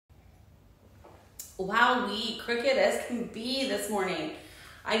Wowee, crooked as can be this morning.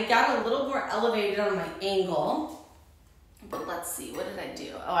 I got a little more elevated on my angle, but let's see, what did I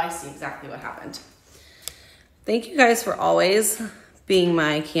do? Oh, I see exactly what happened. Thank you guys for always being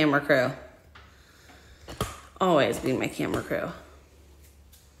my camera crew. Always being my camera crew.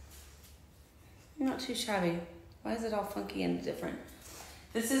 Not too shabby. Why is it all funky and different?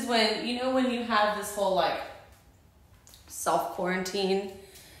 This is when, you know, when you have this whole like self-quarantine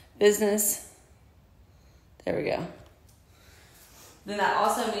business. There we go. Then that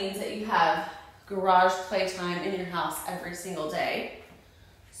also means that you have garage playtime in your house every single day.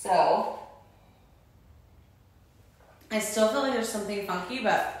 So I still feel like there's something funky,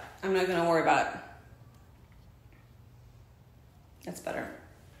 but I'm not gonna worry about it. That's better.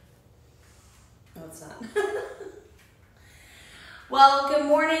 No, it's not. Well, good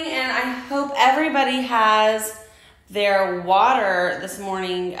morning, and I hope everybody has their water this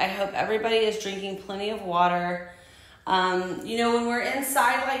morning. I hope everybody is drinking plenty of water. You know, when we're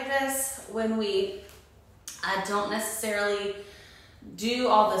inside like this, when we don't necessarily do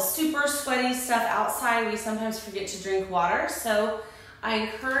all the super sweaty stuff outside, we sometimes forget to drink water. So I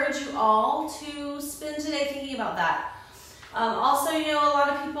encourage you all to spend today thinking about that. Also, you know, a lot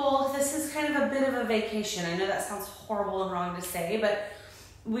of people, this is kind of a bit of a vacation. I know that sounds horrible and wrong to say, but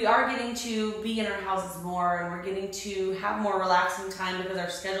we are getting to be in our houses more, and we're getting to have more relaxing time because our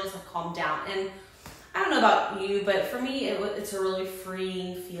schedules have calmed down. And I don't know about you, but for me, it's a really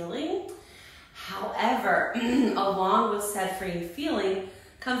freeing feeling. However, along with said freeing feeling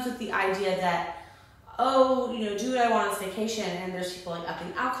comes with the idea that, oh, you know, do what I want on this vacation, and there's people like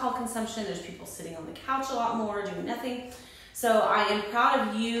upping alcohol consumption, there's people sitting on the couch a lot more, doing nothing. So I am proud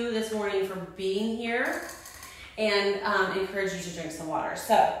of you this morning for being here, and encourage you to drink some water.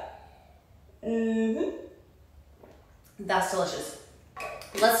 So, that's delicious.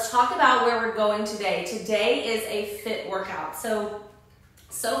 Let's talk about where we're going today. Today is a fit workout. So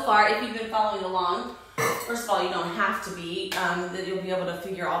far, if you've been following along, first of all, you don't have to be, that you'll be able to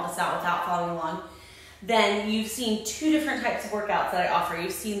figure all this out without following along. Then you've seen two different types of workouts that I offer.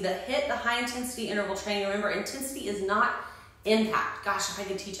 You've seen the HIIT, the high intensity interval training. Remember, intensity is not impact. Gosh, if I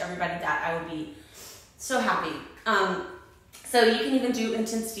could teach everybody that, I would be so happy. So you can even do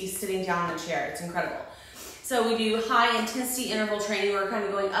intensity sitting down in a chair. It's incredible. So we do high intensity interval training. We're kind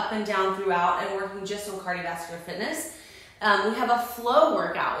of going up and down throughout and working just on cardiovascular fitness. We have a flow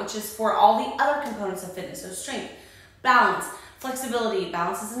workout, which is for all the other components of fitness. So strength, balance, flexibility.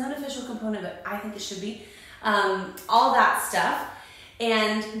 Balance is an unofficial component, but I think it should be. All that stuff.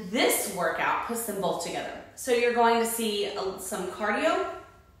 And this workout puts them both together. So you're going to see some cardio,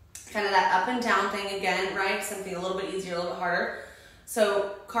 kind of that up and down thing again, right? Something a little bit easier, a little bit harder.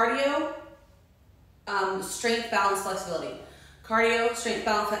 So cardio, strength, balance, flexibility. Cardio, strength,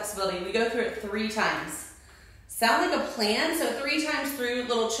 balance, flexibility. We go through it 3 times. Sound like a plan? So 3 times through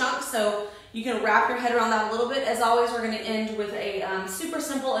little chunks. So you can wrap your head around that a little bit. As always, we're going to end with a super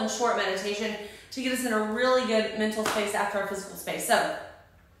simple and short meditation to get us in a really good mental space after our physical space. So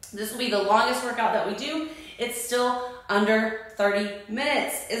this will be the longest workout that we do. It's still under 30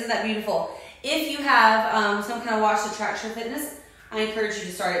 minutes. Isn't that beautiful? If you have some kind of watch that tracks your fitness, I encourage you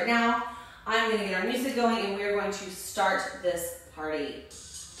to start it now. I'm going to get our music going, and we're going to start this party.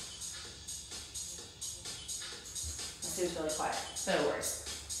 That seems really quiet, but it works.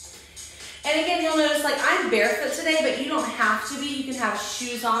 And again, you'll notice, like, I'm barefoot today, but you don't have to be. You can have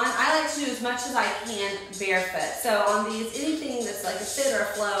shoes on. I like to do as much as I can barefoot. So on these, anything that's like a fit or a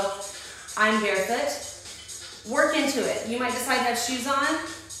flow, I'm barefoot. Work into it. You might decide to have shoes on.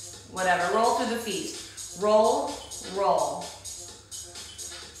 Whatever. Roll through the feet. Roll, roll.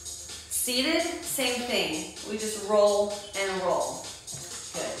 Seated, same thing. We just roll and roll.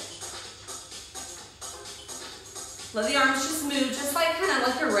 Good. Let the arms just move, just like kind of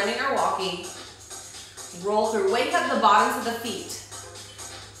like you're running or walking. Roll through. Wake up the bottoms of the feet.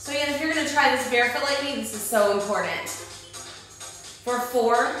 So again, if you're going to try this barefoot like me, this is so important. For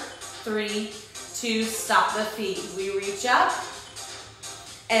 4, 3, 2, stop the feet. We reach up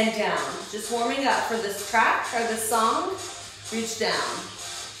and down. Just warming up for this track or this song. Reach down.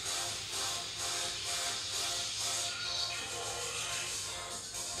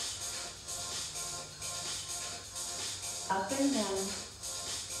 Up and down.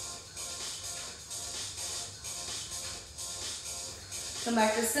 Come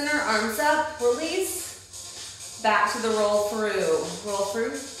back to center, arms up, release. Back to the roll through. Roll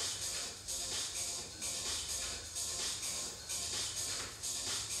through.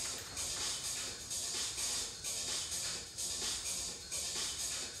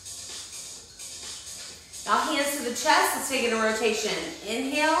 Now hands to the chest. Let's take it in rotation.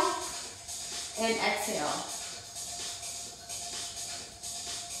 Inhale and exhale.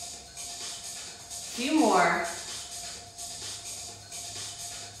 A few more.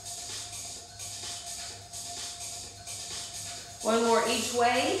 One more each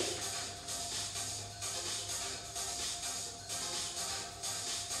way.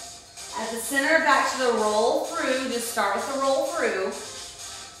 At the center, back to the roll through. Just start with the roll through.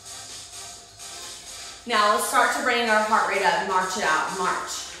 Now let's start to bring our heart rate up. March it out.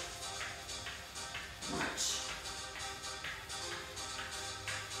 March. March.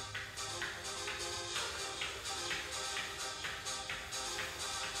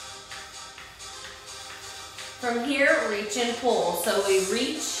 From here, reach and pull. So we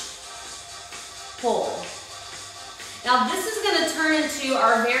reach, pull. Now this is going to turn into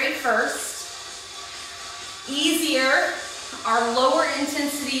our very first, easier, our lower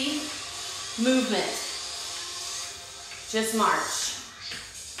intensity movement. Just march.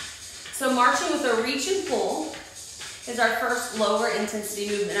 So marching with a reach and pull is our first lower intensity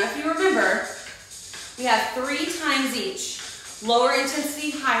movement. Now if you remember, we have 3 times each. Lower intensity,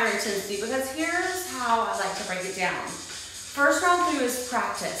 higher intensity, because here's how I like to break it down. First round through is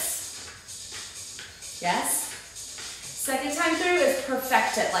practice. Yes? Second time through is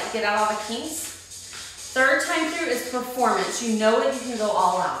perfect it, like get out all the kinks. Third time through is performance. You know it, you can go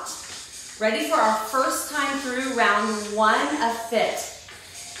all out. Ready for our first time through round 1 of fit.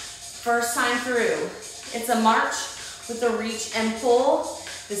 First time through. It's a march with a reach and pull.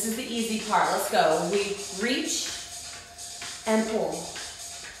 This is the easy part. Let's go. We reach and pull.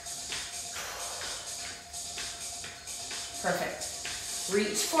 Perfect.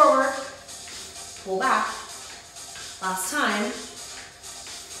 Reach forward, pull back. Last time.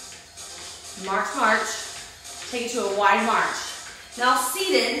 March, march. Take it to a wide march. Now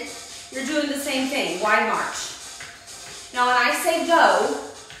seated, you're doing the same thing, wide march. Now when I say go,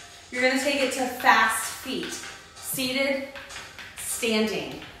 you're gonna take it to fast feet. Seated,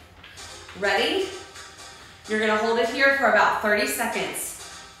 standing. Ready? You're gonna hold it here for about 30 seconds.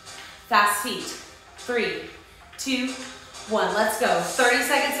 Fast feet. 3, 2, 1. Let's go. 30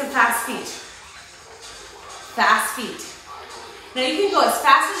 seconds of fast feet. Fast feet. Now you can go as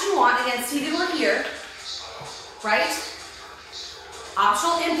fast as you want. Again, seated or here. Right?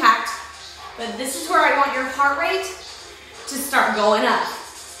 Optional impact. But this is where I want your heart rate to start going up.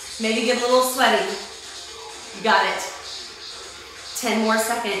 Maybe get a little sweaty. You got it. 10 more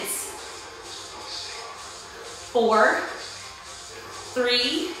seconds. 4,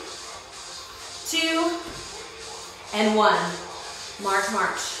 3, 2, and 1. March,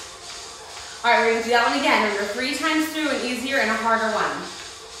 march. All right, we're gonna do that one again. Remember, 3 times through, an easier and a harder one.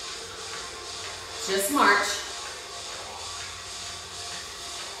 Just march.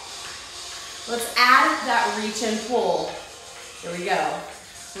 Let's add that reach and pull. Here we go.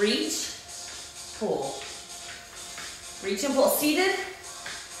 Reach, pull. Reach and pull. Seated,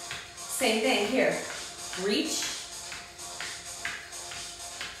 same thing here. Reach,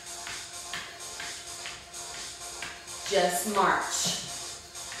 just march.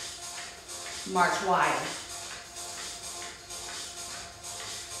 March wide.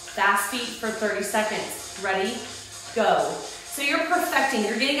 Fast feet for 30 seconds. Ready? Go. So you're perfecting,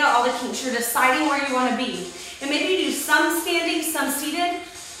 you're getting out all the kinks, you're deciding where you want to be. And maybe you do some standing, some seated,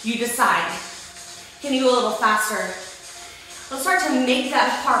 you decide. Can you go a little faster? Let's start to make that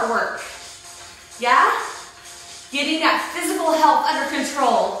heart work. Yeah? Getting that physical health under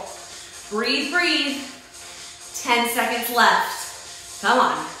control. Breathe, breathe. 10 seconds left. Come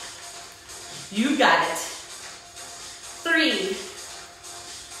on. You got it. 3,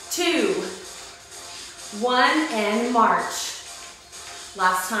 2, 1, and march.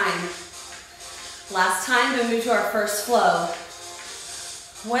 Last time. Last time, we move to our first flow.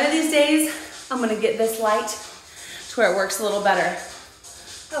 One of these days, I'm gonna get this light to where it works a little better.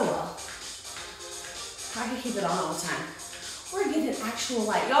 Oh well. I can keep it on all the time. Or get an actual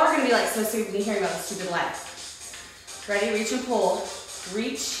light. Y'all are gonna be like so sick of me hearing about the stupid light. Ready, reach and pull.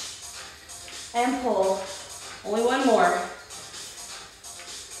 Reach and pull. Only one more.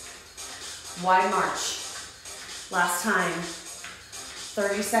 Wide march. Last time.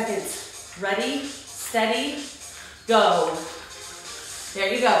 30 seconds. Ready, steady, go. There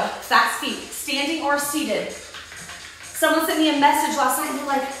you go. Fast feet, standing or seated. Someone sent me a message last night and they're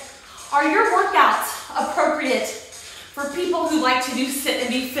like, are your workouts appropriate for people who like to do sit and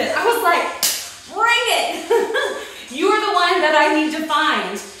be fit? I was like, bring it. You are the one that I need to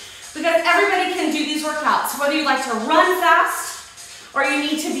find. Because everybody can do these workouts, whether you like to run fast or you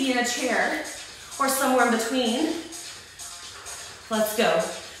need to be in a chair or somewhere in between. Let's go.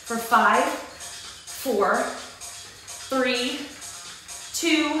 For 5, 4, 3,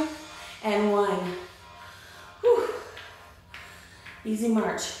 2, and 1. Whew. Easy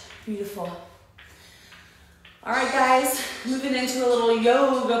march, beautiful. All right, guys, moving into a little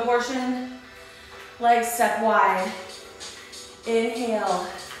yoga portion. Legs step wide. Inhale,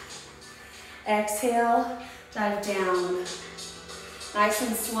 exhale, dive down. Nice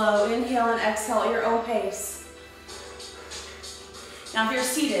and slow, inhale and exhale at your own pace. Now if you're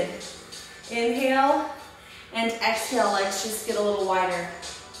seated, inhale and exhale, legs just get a little wider,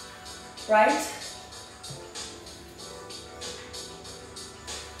 right?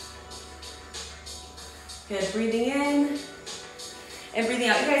 Good, breathing in and breathing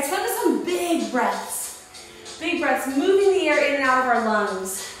out. You guys, focus on big breaths. Big breaths, moving the air in and out of our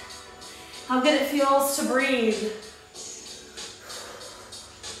lungs. How good it feels to breathe.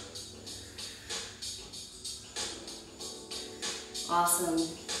 Awesome.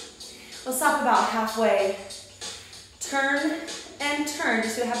 Let's stop about halfway. Turn and turn.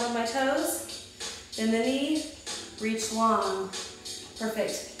 Just do a half on my toes. Bend the knee, reach long.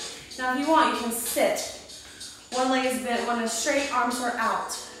 Perfect. Now if you want, you can sit. One leg is bent, one is straight, arms are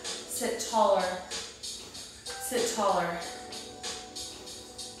out. Sit taller. Sit taller.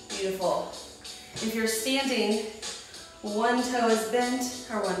 Beautiful. If you're standing, one toe is bent,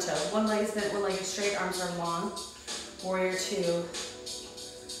 or one leg is bent, one leg is straight, arms are long. Warrior 2.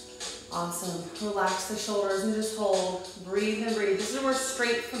 Awesome. Relax the shoulders and just hold. Breathe and breathe. This is where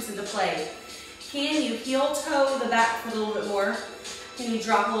strength comes into play. Can you heel toe the back foot a little bit more? Can you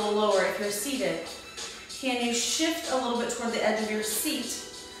drop a little lower if you're seated? Can you shift a little bit toward the edge of your seat,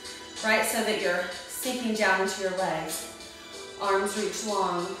 right, so that you're sinking down into your legs. Arms reach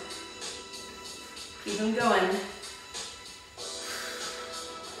long. Keep them going.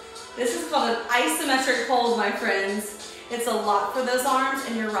 This is called an isometric hold, my friends. It's a lot for those arms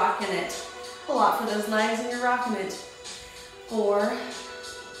and you're rocking it. A lot for those legs and you're rocking it. 4,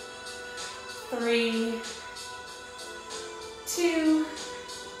 3, 2,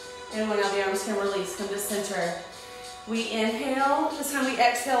 and 1. Now the arms can release, come to center. We inhale, this time we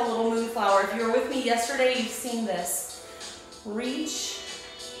exhale, a little moonflower. If you were with me yesterday, you've seen this. Reach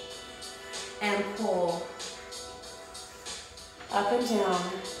and pull. Up and down.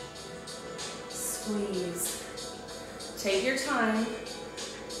 Squeeze. Take your time.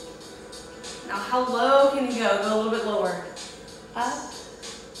 Now how low can you go? Go a little bit lower. Up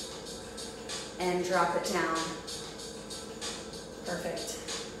and drop it down. Perfect.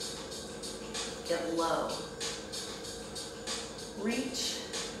 Get low. Reach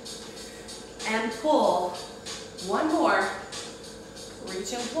and pull. One more.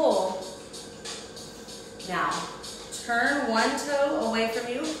 Reach and pull. Now, turn one toe away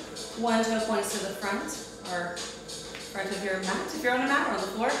from you. One toe points to the front, or front of your mat. If you're on a mat or on the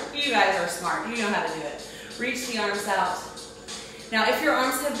floor, you guys are smart. You know how to do it. Reach the arms out. Now, if your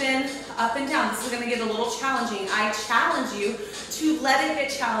arms have been up and down, this is going to get a little challenging. I challenge you to let it get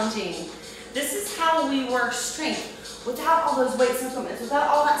challenging. This is how we work strength without all those weights and equipment, without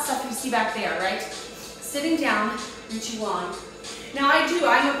all that stuff you see back there, right? Sitting down, reaching long. Now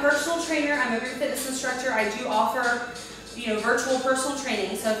I'm a personal trainer, I'm a group fitness instructor. I do offer, virtual personal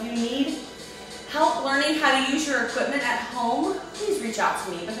training. So if you need help learning how to use your equipment at home, please reach out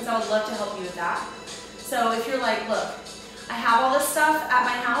to me because I would love to help you with that. So if you're like, look, I have all this stuff at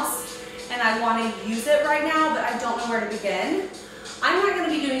my house and I want to use it right now, but I don't know where to begin. I'm not going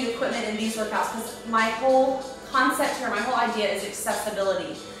to be doing equipment in these workouts because my whole concept here, my whole idea is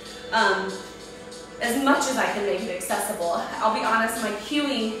accessibility. As much as I can make it accessible. I'll be honest, my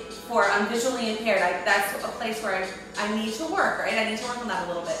cueing for visually impaired, that's a place where I need to work, right? I need to work on that a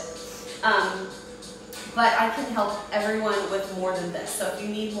little bit. But I can help everyone with more than this. So if you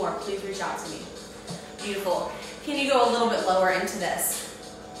need more, please reach out to me. Beautiful. Can you go a little bit lower into this?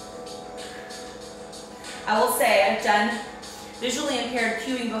 I will say I've done visually impaired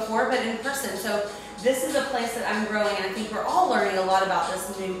cueing before, but in person. So this is a place that I'm growing, and I think we're all learning a lot about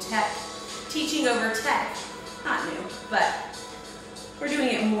this new tech. Teaching over tech. Not new, but we're doing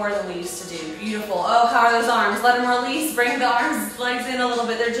it more than we used to do. Beautiful. Oh, how are those arms? Let them release. Bring the arms, legs in a little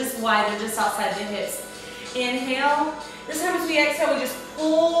bit. They're just wide. They're just outside the hips. Inhale. This time as we exhale, we just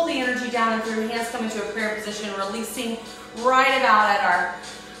pull the energy down and through. Hands come into a prayer position, releasing right about at our,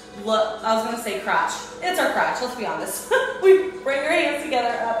 I was going to say crotch. It's our crotch, let's be honest. We bring our hands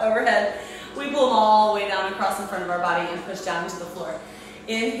together up overhead. We pull them all the way down across in front of our body and push down into the floor.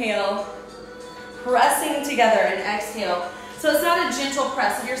 Inhale. Pressing together and exhale. So it's not a gentle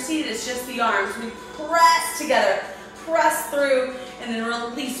press. If you're seated, it's just the arms. We press together, press through, and then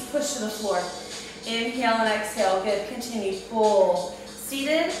release, push to the floor. Inhale and exhale. Good. Continue. Pull.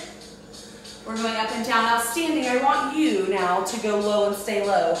 Seated. We're going up and down. Now standing, I want you now to go low and stay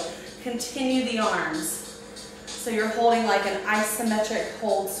low. Continue the arms. So you're holding like an isometric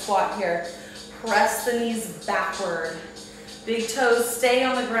hold squat here. Press the knees backward. Big toes stay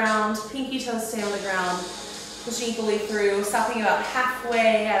on the ground, pinky toes stay on the ground. Push equally through, stopping about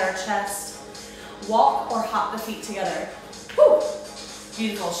halfway at our chest. Walk or hop the feet together. Woo!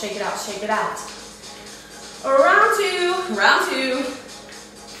 Beautiful, shake it out, shake it out. Round two.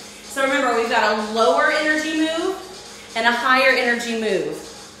 So remember, we've got a lower energy move and a higher energy move.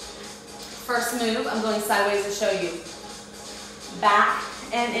 First move, I'm going sideways to show you. Back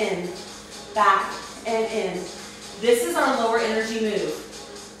and in, back and in. This is our lower energy move.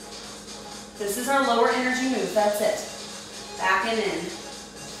 This is our lower energy move, that's it. Back and in,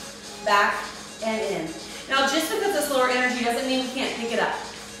 back and in. Now just because it's lower energy doesn't mean we can't pick it up.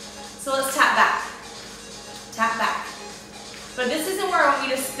 So let's tap back, tap back. But this isn't where I want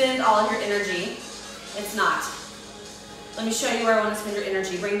you to spend all of your energy. It's not. Let me show you where I want to spend your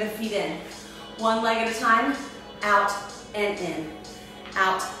energy. Bring the feet in. One leg at a time, out and in,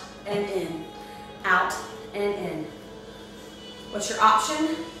 out and in, out and in. What's your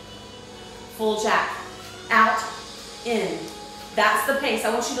option? Full jack, out, in. That's the pace.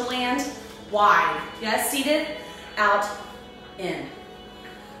 I want you to land wide. Yes, seated, out, in.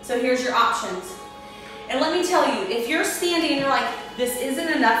 So here's your options. And let me tell you, if you're standing and you're like, this isn't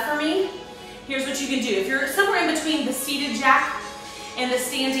enough for me, here's what you can do. If you're somewhere in between the seated jack and the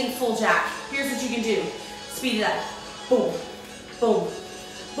standing full jack, here's what you can do. Speed it up. Boom, boom,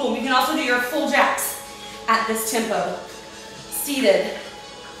 boom. You can also do your full jacks at this tempo. Seated.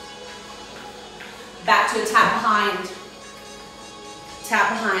 Back to a tap behind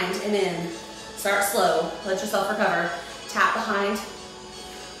and in. Start slow, let yourself recover. Tap behind,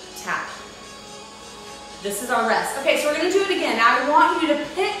 tap. This is our rest. Okay, so we're gonna do it again. Now I want you to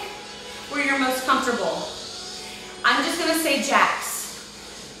pick where you're most comfortable. I'm just gonna say jacks.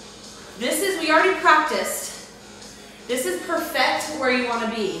 This is, we already practiced. This is perfect where you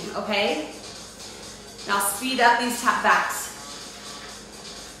wanna be, okay? Now speed up these tap backs.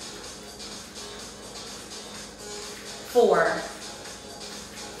 4,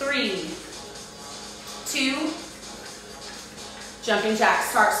 3, 2, jumping jack,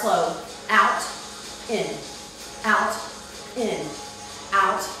 start slow. Out, in, out, in,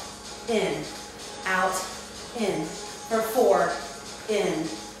 out, in, out, in. For 4, in,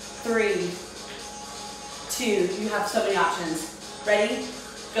 3, 2. You have so many options. Ready?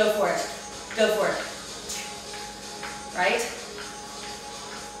 Go for it. Go for it. Right?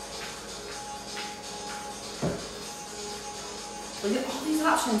 Look at all these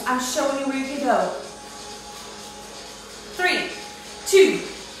options. I'm showing you where you can go. 3, 2,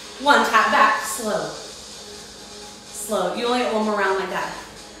 1. Tap back. Slow. Slow. You only get one more round like that.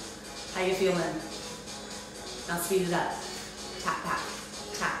 How you feeling? Now speed it up. Tap back.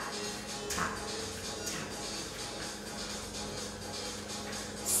 Tap. Tap. Tap.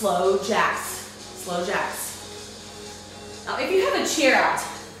 Slow jacks. Slow jacks. Now if you have a chair out,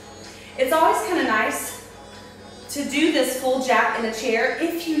 it's always kind of nice to do this full jack in a chair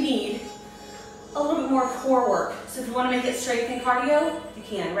if you need a little bit more core work. So if you want to make it strength and cardio, you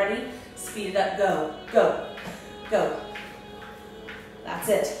can. Ready? Speed it up. Go, go, go. That's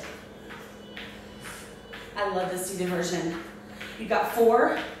it. I love this seated version. You've got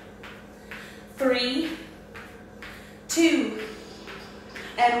 4, 3, 2,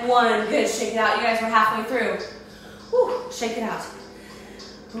 and 1. Good. Shake it out. You guys were halfway through. Whew. Shake it out.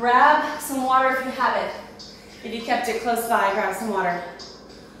 Grab some water if you have it. If you kept it close by, grab some water.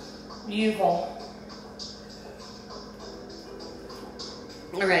 Beautiful.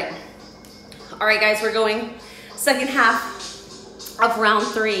 All right. All right, guys, we're going second half of round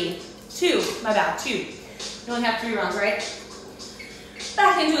 3. 2, my bad, 2. You only have 3 rounds, right?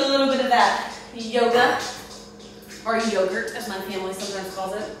 Back into a little bit of that yoga, or yogurt, as my family sometimes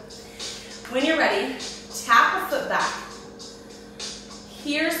calls it. When you're ready, tap a foot back.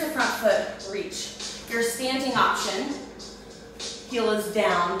 Here's the front foot reach. Your standing option, heel is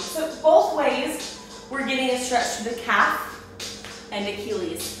down. So both ways, we're getting a stretch to the calf and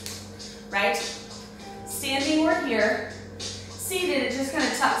Achilles, right? Standing, we're here. Seated, it just kind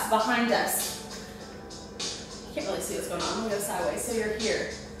of tucks behind us. Can't really see what's going on. I'm gonna go sideways. So you're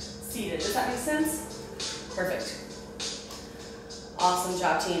here, seated. Does that make sense? Perfect. Awesome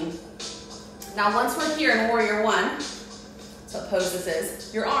job, team. Now, once we're here in Warrior 1, that's what pose this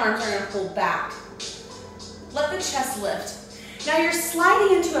is, your arms are gonna pull back. Let the chest lift. Now you're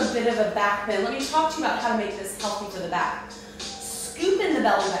sliding into a bit of a back bend. Let me talk to you about how to make this healthy for the back. Scoop in the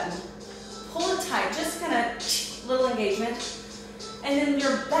belly button. Pull it tight, just kind of little engagement. And then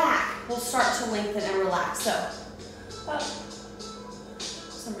your back will start to lengthen and relax. So, up,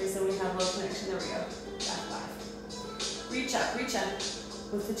 some reason we have low connection. There we go. Back 5. Reach up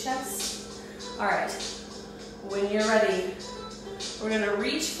with the chest. All right. When you're ready, we're going to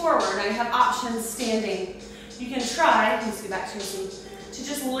reach forward. Now you have options standing. You can try, let's get back to your seat, to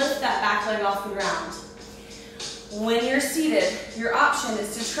just lift that back leg off the ground. When you're seated, your option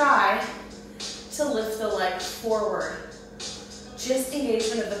is to try to lift the leg forward. Just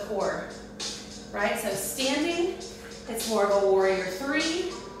engagement of the core, right? So standing, it's more of a warrior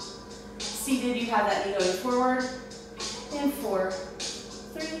 3. Seated, you have that knee going forward. And 4,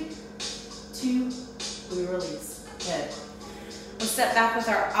 3, 2, we release. Good. We'll step back with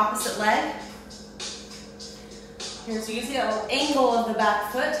our opposite leg. Here, so you can see that little angle of the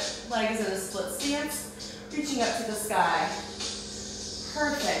back foot. Leg is in a split stance, reaching up to the sky.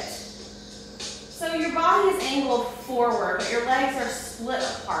 Perfect. So your body is angled forward, but your legs are split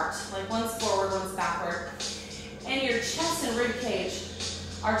apart. Like one's forward, one's backward. And your chest and rib cage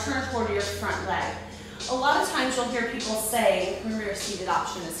are turned toward your front leg. A lot of times you'll hear people say, remember your seated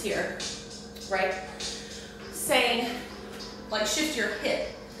option is here, right? Saying, like shift your hip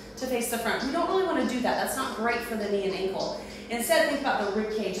to face the front. We don't really want to do that. That's not great for the knee and ankle. Instead, think about the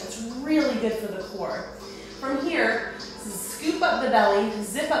rib cage. That's really good for the core. From here, scoop up the belly,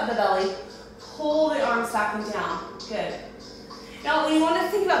 zip up the belly, pull the arms back and down. Good. Now, when you want to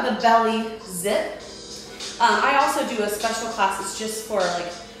think about the belly zip, I also do a special class. It's just for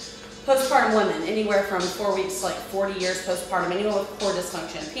like postpartum women, anywhere from 4 weeks to like 40 years postpartum, anyone with core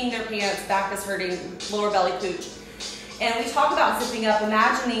dysfunction, peeing their pants, back is hurting, lower belly pooch. And we talk about zipping up,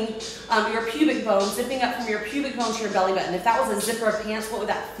 imagining your pubic bone, zipping up from your pubic bone to your belly button. If that was a zipper of pants, what would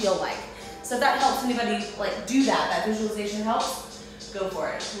that feel like? So if that helps anybody like do that visualization helps, go for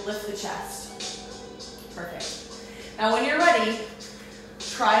it. Lift the chest. Perfect. Now when you're ready,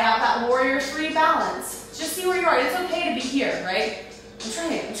 try out that warrior 3 balance. Just see where you are. It's okay to be here, right? I'm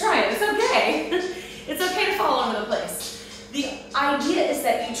trying, it's okay. It's okay to fall over the place. The idea is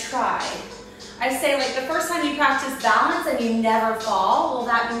that you try. I say like the first time you practice balance and you never fall, well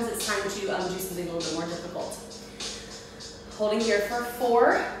that means it's time to do something a little bit more difficult. Holding here for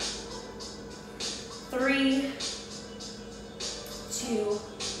 4, 3, 2,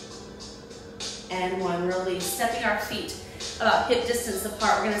 and 1. Release. Stepping our feet about hip distance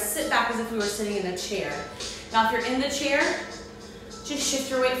apart. We're going to sit back as if we were sitting in a chair. Now if you're in the chair, just shift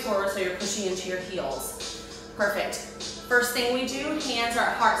your weight forward so you're pushing into your heels. Perfect. First thing we do, hands are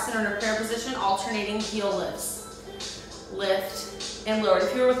at heart center in a prayer position, alternating heel lifts. Lift and lower.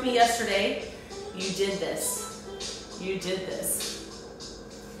 If you were with me yesterday, you did this. You did this.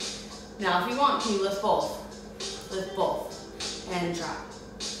 Now if you want, can you lift both? Lift both and drop.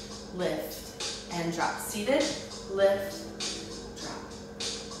 Lift and drop. Seated, lift, drop.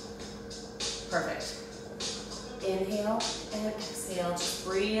 Perfect. Inhale and exhale. Just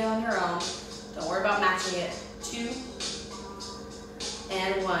breathe on your own. Don't worry about matching it. 2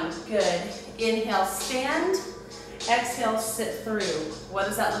 and 1. Good. Inhale, stand. Exhale, sit through. What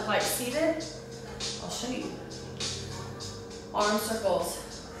does that look like seated? I'll show you. Arm circles.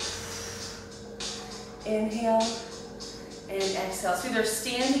 Inhale and exhale. So either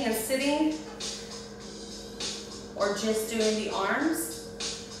standing and sitting or just doing the arms,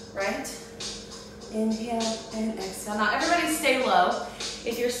 right? Inhale and exhale. Now everybody stay low.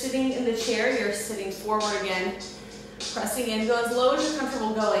 If you're sitting in the chair, you're sitting forward again. Pressing in, go as low as you're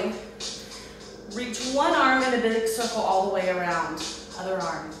comfortable going. Reach one arm in a big circle all the way around. Other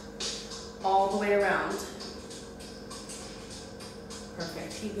arm, all the way around.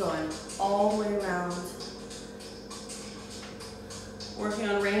 Perfect, keep going, all the way around. Working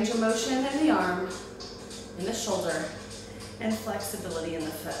on range of motion in the arm, in the shoulder, and flexibility in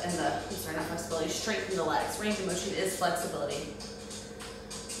the foot, not flexibility, strengthen the legs. Range of motion is flexibility.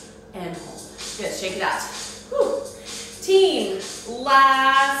 And hold. Good, shake it out. Whew. Team,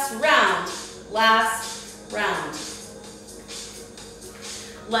 last round. Last round.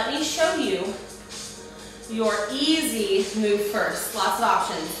 Let me show you your easy move first. Lots of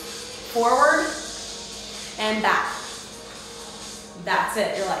options. Forward and back. That's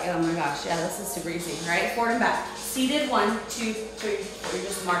it. You're like, oh my gosh, yeah, this is super easy, right? Forward and back. Seated, 1, 2, 3, 4. You're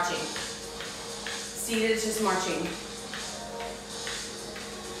just marching. Seated is just marching.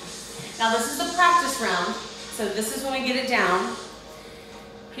 Now this is the practice round, so this is when we get it down.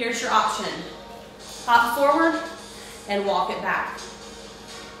 Here's your option. Hop forward and walk it back.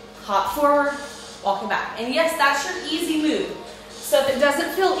 Hop forward, walk it back. And yes, that's your easy move. So if it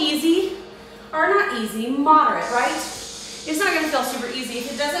doesn't feel easy, or not easy, moderate, right? It's not gonna feel super easy.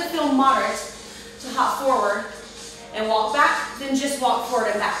 If it doesn't feel moderate to hop forward and walk back, then just walk forward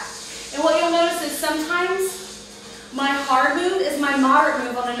and back. And what you'll notice is sometimes My hard move is my moderate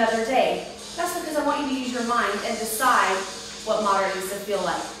move on another day. That's because I want you to use your mind and decide what moderate needs to feel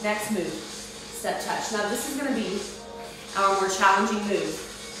like. Next move, step touch. Now this is going to be our more challenging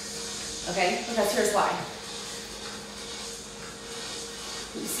move, okay? Because here's why.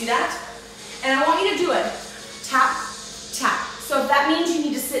 You see that? And I want you to do it. Tap, tap. So if that means you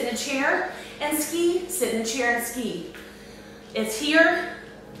need to sit in a chair and ski, sit in a chair and ski. It's here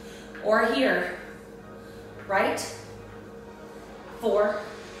or here, right? 4,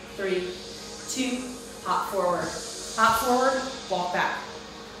 3, 2, hop forward. Hop forward, walk back.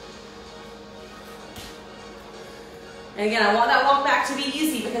 And again, I want that walk back to be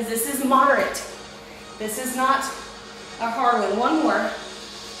easy because this is moderate. This is not a hard one. One more.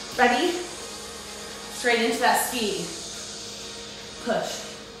 Ready? Straight into that ski. Push.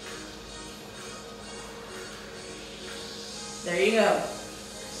 There you go.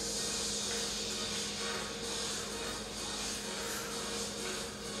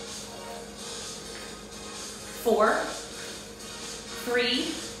 Four, 3,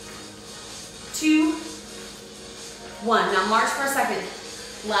 2, 1. Now march for a second.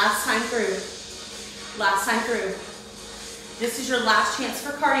 Last time through. Last time through. This is your last chance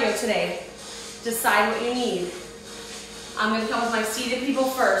for cardio today. Decide what you need. I'm going to come with my seated people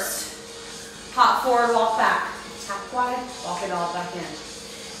first. Hop forward, walk back. Tap wide, walk it all back in.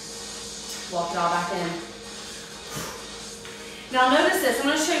 Walk it all back in. Now notice this. I'm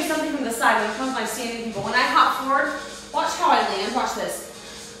going to show you something from the side when it comes to my standing people. When I hop forward, watch how I land. Watch this.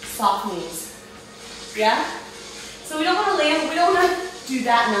 Soft knees. Yeah? So we don't want to land, we don't want to do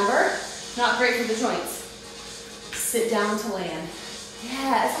that number. Not great for the joints. Sit down to land.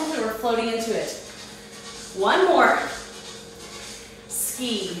 Yeah, it's almost like we're floating into it. One more.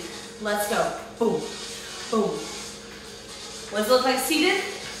 Ski. Let's go. Boom. Boom. What does it look like seated?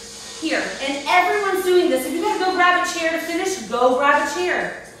 Here. And everyone's doing this. If you gotta go grab a chair to finish, go grab a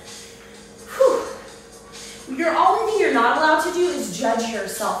chair. Whew. Only thing you're not allowed to do is judge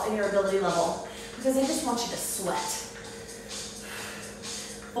yourself and your ability level, because I just want you to sweat.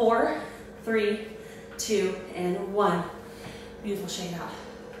 4, 3, 2, and 1. Beautiful shake out.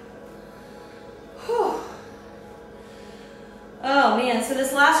 Whew. Oh man, so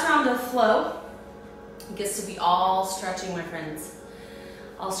this last round of flow gets to be all stretching, my friends.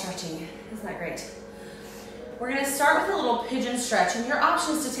 All stretching. Isn't that great? We're going to start with a little pigeon stretch, and your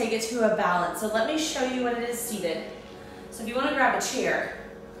option is to take it to a balance. So let me show you what it is seated. So if you want to grab a chair,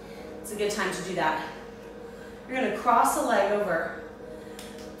 it's a good time to do that. You're going to cross the leg over,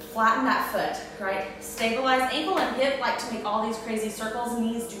 flatten that foot, right? Stabilize. Ankle and hip like to make all these crazy circles.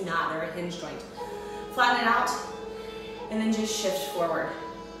 Knees do not. They're a hinge joint. Flatten it out, and then just shift forward.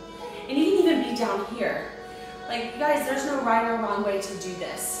 And you can even be down here. Like, you guys, there's no right or wrong way to do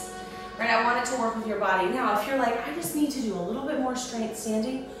this. Right? I want it to work with your body. Now, if you're like, I just need to do a little bit more strength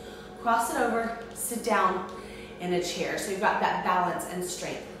standing, cross it over, sit down in a chair. So you've got that balance and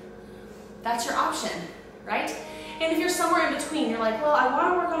strength. That's your option, right? And if you're somewhere in between, you're like, well, I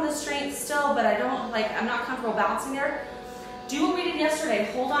want to work on the strength still, but I'm not comfortable balancing there. Do what we did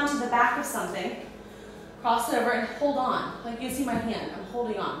yesterday. Hold on to the back of something, cross it over, and hold on. Like you can see my hand, I'm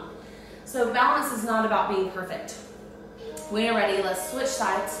holding on. So balance is not about being perfect. When you're ready, let's switch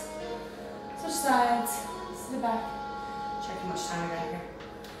sides. Switch sides, sit back. Check how much time I got here.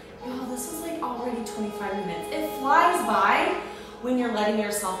 Y'all, this is like already 25 minutes. It flies by when you're letting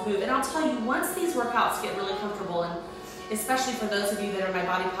yourself move. And I'll tell you, once these workouts get really comfortable, and especially for those of you that are in my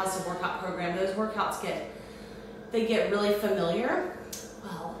Body Positive Workout Program, those workouts get really familiar.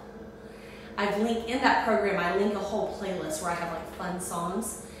 Well, in that program, I link a whole playlist where I have like fun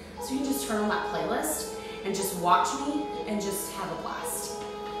songs. So you can just turn on that playlist and just watch me and just have a blast.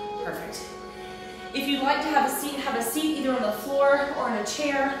 Perfect. If you'd like to have a seat either on the floor or in a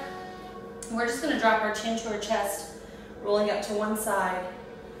chair. We're just going to drop our chin to our chest, rolling up to one side.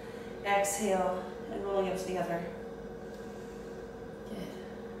 Exhale and rolling up to the other.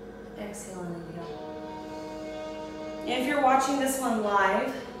 Good. Exhale and inhale. And if you're watching this one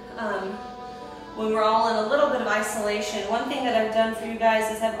live, when we're all in a little bit of isolation, one thing that I've done for you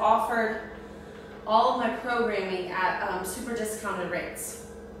guys is I've offered all of my programming at super discounted rates.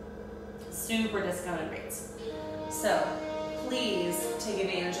 Super discounted rates. So please take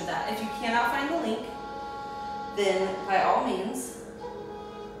advantage of that. If you cannot find the link, then by all means,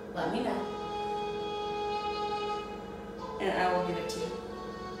 let me know. And I will give it to you.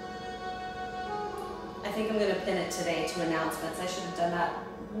 I think I'm going to pin it today to announcements. I should have done that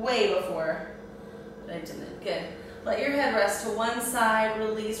way before. I didn't. Good. Let your head rest to one side,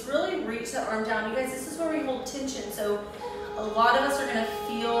 release, really reach that arm down. You guys, this is where we hold tension. So a lot of us are going to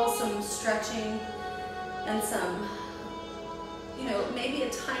feel some stretching and some you know, maybe a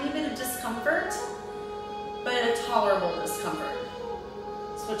tiny bit of discomfort, but a tolerable discomfort.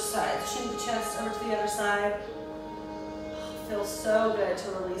 Switch sides, chin to chest, over to the other side. Oh, feels so good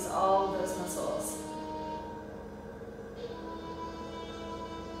to release all of those muscles.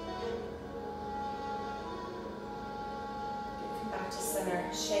 Get back to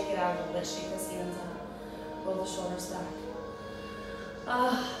center, shake it out a little bit, shake those hands out, roll the shoulders back.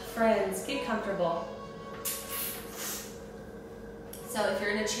 Ah, friends, get comfortable. So if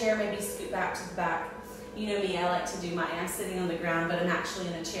you're in a chair, maybe scoot back to the back. You know me, I like to do mine. I'm sitting on the ground, but I'm actually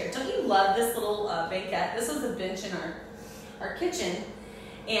in a chair. Don't you love this little banquette? This was a bench in our kitchen,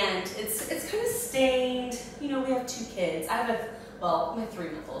 and it's kind of stained. You know, we have 2 kids. I have well, my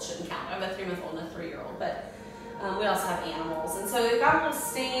 3-month-old shouldn't count. I have a 3-month-old and a 3-year-old, but we also have animals. And so it got a little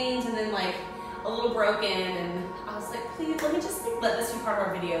stained and then like a little broken, and I was like, please, let me just let this be part of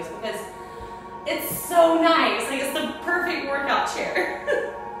our videos because it's so nice. Like, it's the perfect workout chair.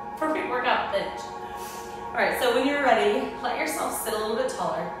 Perfect workout bench. All right, so when you're ready, let yourself sit a little bit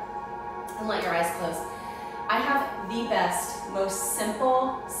taller and let your eyes close. I have the best, most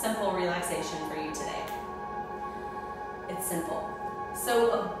simple relaxation for you today. It's simple.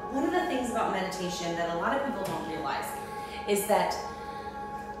 So one of the things about meditation that a lot of people don't realize is that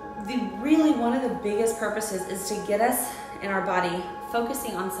one of the biggest purposes is to get us in our body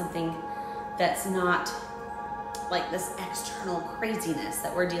focusing on something that's not like this external craziness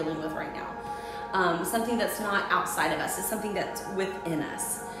that we're dealing with right now. Something that's not outside of us. It's something that's within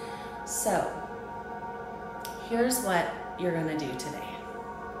us. So here's what you're gonna do today.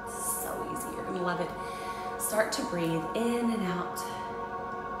 It's so easy, you're gonna love it. Start to breathe in and out.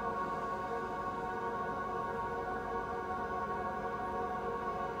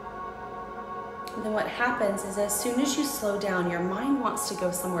 And then what happens is as soon as you slow down, your mind wants to go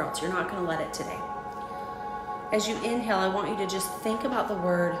somewhere else. You're not gonna let it today. As you inhale, I want you to just think about the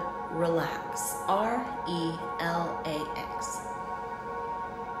word relax. R-E-L-A-X.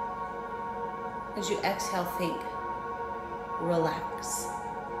 As you exhale, think relax.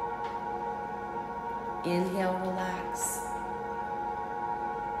 Inhale, relax.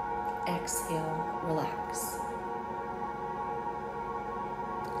 Exhale, relax.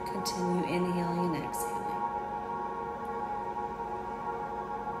 Continue inhaling and exhaling.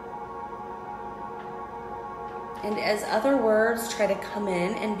 And as other words try to come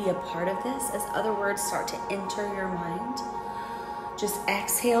in and be a part of this, as other words start to enter your mind, just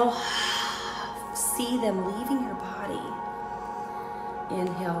exhale, see them leaving your body.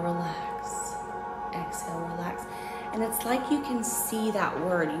 Inhale, relax. Exhale, relax. And it's like you can see that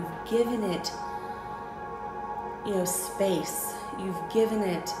word. You've given it, you know, space. You've given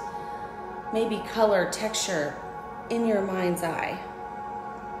it maybe color, texture in your mind's eye.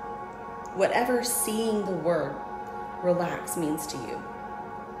 Whatever seeing the word relax means to you.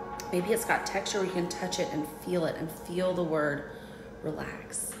 Maybe it's got texture where you can touch it and feel the word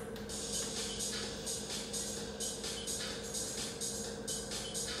relax.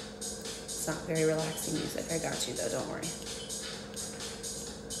 It's not very relaxing music. I got you though, don't worry.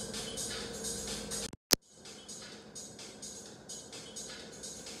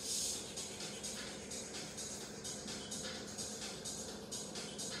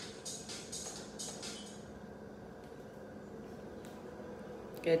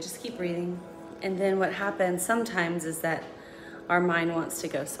 Good, just keep breathing. And then what happens sometimes is that our mind wants to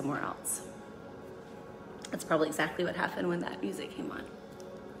go somewhere else. That's probably exactly what happened when that music came on.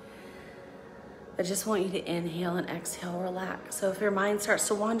 I just want you to inhale and exhale, relax. So if your mind starts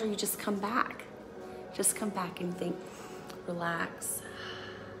to wander, you just come back. Just come back and think, relax,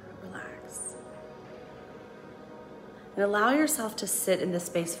 relax. And allow yourself to sit in this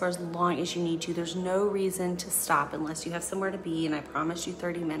space for as long as you need to. There's no reason to stop unless you have somewhere to be, and I promise you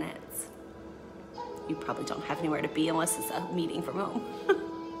 30 minutes. You probably don't have anywhere to be unless it's a meeting from home.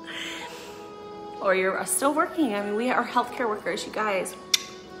 Or you're still working. I mean, we are healthcare workers, you guys.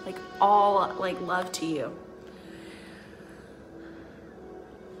 Like all love to you.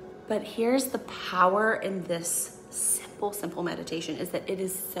 But here's the power in this simple meditation is that it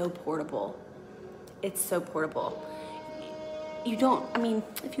is so portable. It's so portable. You don't, I mean,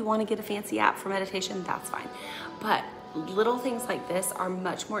 if you want to get a fancy app for meditation, that's fine. But little things like this are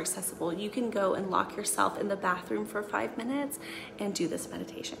much more accessible. You can go and lock yourself in the bathroom for 5 minutes and do this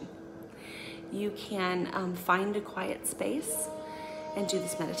meditation. You can find a quiet space and do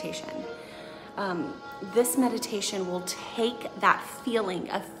this meditation. This meditation will take that feeling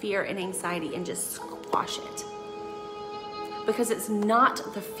of fear and anxiety and just squash it. Because it's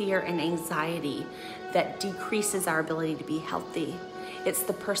not the fear and anxiety that decreases our ability to be healthy. It's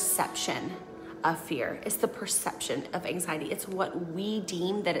the perception of fear. It's the perception of anxiety. It's what we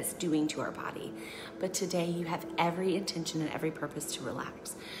deem that it's doing to our body. But today you have every intention and every purpose to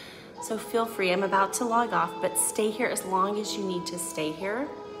relax. So feel free. I'm about to log off, but stay here as long as you need to stay here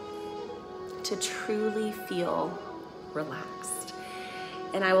to truly feel relaxed.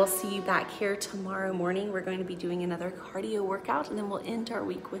 And I will see you back here tomorrow morning. We're going to be doing another cardio workout, and then we'll end our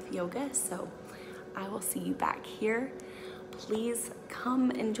week with yoga. So I will see you back here. Please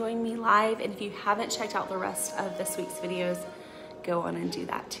come and join me live. And if you haven't checked out the rest of this week's videos, go on and do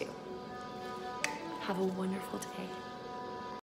that too. Have a wonderful day.